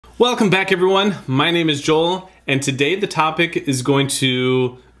Welcome back, everyone. My name is Joel, and today the topic is going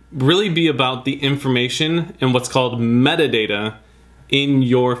to really be about the information and what's called metadata in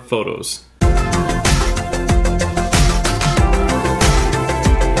your photos.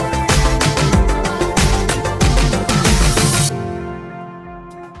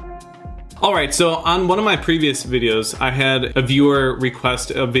 Alright, so on one of my previous videos, I had a viewer request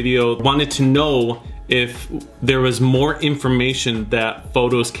a video, wanted to know if there was more information that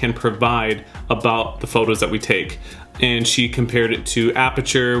photos can provide about the photos that we take. And she compared it to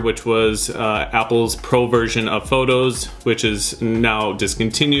Aperture, which was Apple's Pro version of Photos, which is now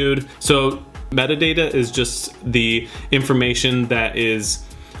discontinued. So metadata is just the information that is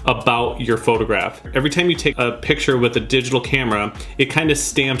about your photograph. Every time you take a picture with a digital camera, it kind of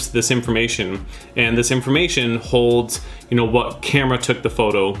stamps this information, and this information holds, what camera took the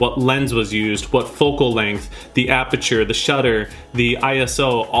photo, what lens was used, what focal length, the aperture, the shutter, the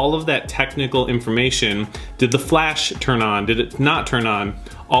ISO, all of that technical information. Did the flash turn on? Did it not turn on?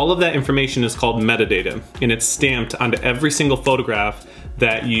 All of that information is called metadata, and it's stamped onto every single photograph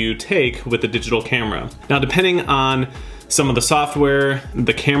that you take with a digital camera. Now, depending on some of the software,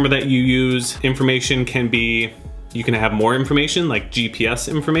 the camera that you use, information can be, you can have more information like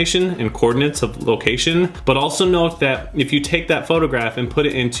GPS information and coordinates of location, but also note that if you take that photograph and put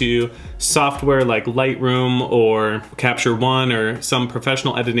it into software like Lightroom or Capture One or some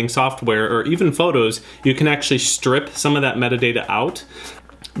professional editing software or even Photos, you can actually strip some of that metadata out.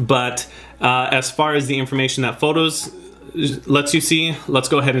 But as far as the information that Photos lets you see, let's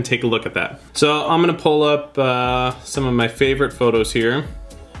go ahead and take a look at that. So I'm gonna pull up some of my favorite photos here,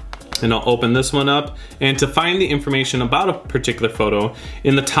 and I'll open this one up. And to find the information about a particular photo,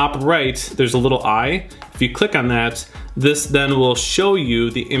 in the top right, there's a little eye. If you click on that, this then will show you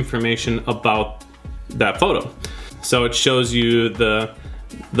the information about that photo. So it shows you the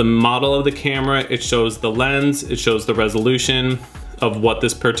model of the camera, it shows the lens, it shows the resolution of what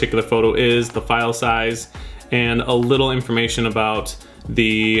this particular photo is, the file size, and a little information about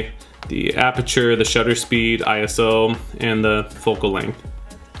the aperture, the shutter speed, ISO, and the focal length.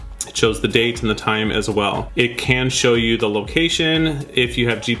 It shows the date and the time as well. It can show you the location if you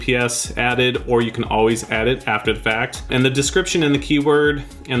have GPS added, or you can always add it after the fact. And the description and the keyword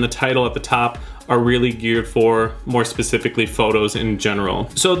and the title at the top are really geared for more specifically photos in general.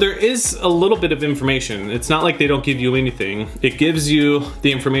 So there is a little bit of information. It's not like they don't give you anything. It gives you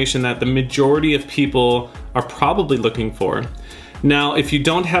the information that the majority of people are probably looking for. Now, if you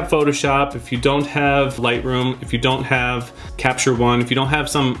don't have Photoshop, if you don't have Lightroom, if you don't have Capture One, if you don't have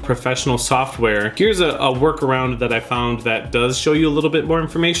some professional software, here's a workaround that I found that does show you a little bit more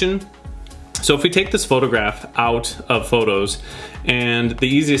information. So if we take this photograph out of Photos, and the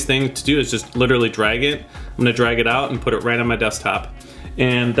easiest thing to do is just literally drag it. I'm gonna drag it out and put it right on my desktop.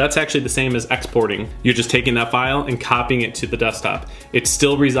 And that's actually the same as exporting. You're just taking that file and copying it to the desktop. It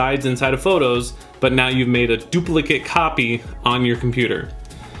still resides inside of Photos, but now you've made a duplicate copy on your computer.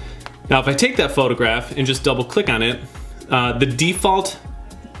 Now, if I take that photograph and just double click on it, the default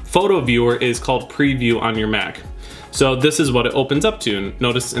photo viewer is called Preview on your Mac. So this is what it opens up to.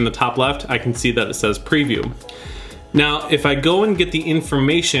 Notice in the top left, I can see that it says Preview. Now, if I go and get the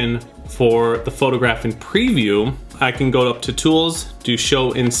information for the photograph in Preview, I can go up to Tools, do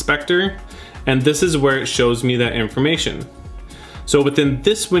Show Inspector, and this is where it shows me that information. So within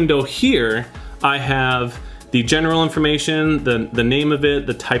this window here, I have the general information, the name of it,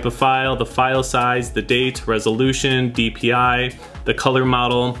 the type of file, the file size, the date, resolution, DPI, the color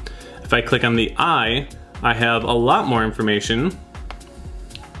model. If I click on the eye, I have a lot more information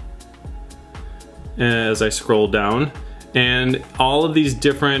as I scroll down, and all of these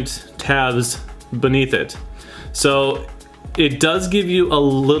different tabs beneath it. So it does give you a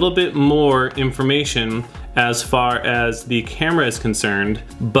little bit more information as far as the camera is concerned,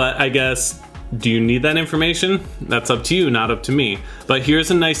 but I guess, do you need that information? That's up to you, not up to me. But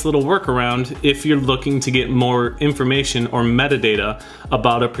here's a nice little workaround if you're looking to get more information or metadata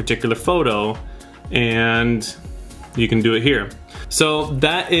about a particular photo, and you can do it here. So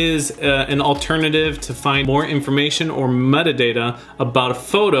that is an alternative to find more information or metadata about a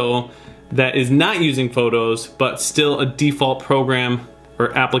photo that is not using Photos, but still a default program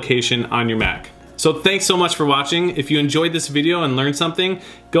or application on your Mac. So thanks so much for watching. If you enjoyed this video and learned something,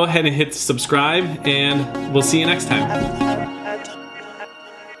 go ahead and hit subscribe, and we'll see you next time.